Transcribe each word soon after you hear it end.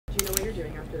dinner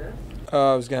doing after this?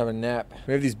 I was gonna have a nap.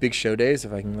 We have these big show days.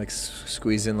 If I can like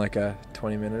squeeze in like a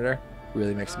 20-minute,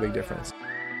 really makes a big difference.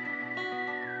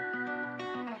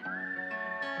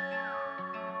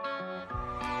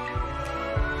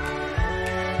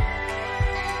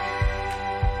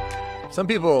 Some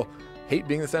people hate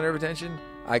being the center of attention.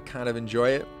 I kind of enjoy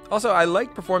it. Also, I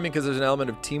like performing because there's an element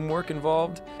of teamwork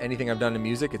involved. Anything I've done in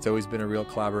music, it's always been a real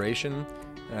collaboration.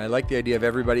 And I like the idea of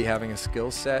everybody having a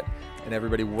skill set and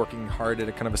everybody working hard at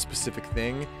a kind of a specific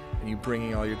thing, and you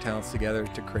bringing all your talents together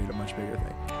to create a much bigger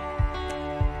thing.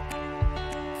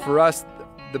 For us,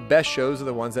 the best shows are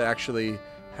the ones that actually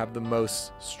have the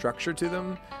most structure to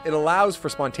them. It allows for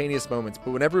spontaneous moments,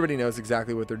 but when everybody knows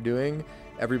exactly what they're doing,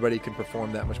 everybody can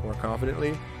perform that much more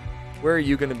confidently. Where are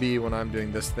you going to be when I'm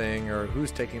doing this thing, or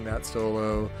who's taking that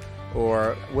solo,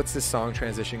 or what's this song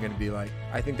transition going to be like?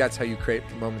 I think that's how you create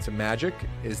moments of magic,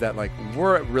 is that like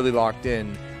we're really locked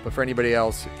in, but for anybody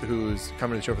else who's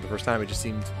coming to the show for the first time, it just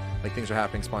seems like things are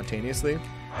happening spontaneously.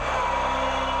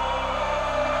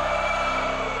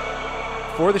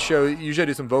 For the show, usually I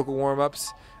do some vocal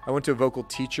warm-ups. I went to a vocal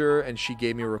teacher and she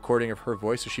gave me a recording of her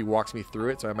voice, so she walks me through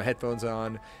it. So I have my headphones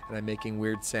on and I'm making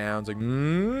weird sounds like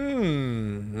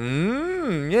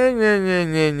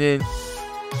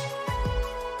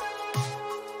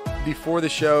Before the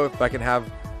show, if I can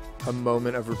have a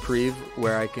moment of reprieve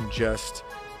where I can just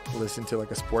listen to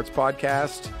like a sports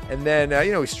podcast, and then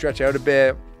we stretch out a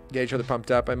bit, get each other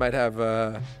pumped up. I might have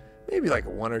maybe like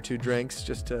 1 or 2 drinks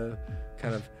just to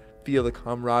kind of feel the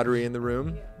camaraderie in the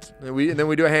room. And then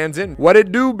we do a hands in. What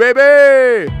it do, baby?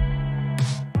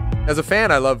 As a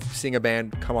fan, I love seeing a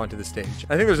band come onto the stage.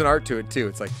 I think there's an art to it too.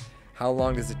 It's like, how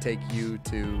long does it take you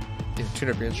to tune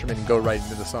up your instrument and go right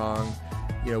into the song?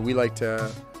 We like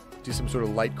to do some sort of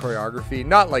light choreography,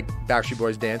 not like Backstreet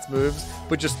Boys dance moves,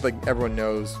 but just like everyone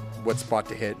knows what spot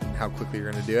to hit and how quickly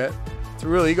you're gonna do it. It's a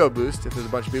real ego boost if there's a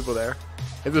bunch of people there.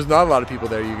 If there's not a lot of people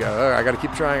there, you go, oh, I gotta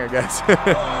keep trying, I guess.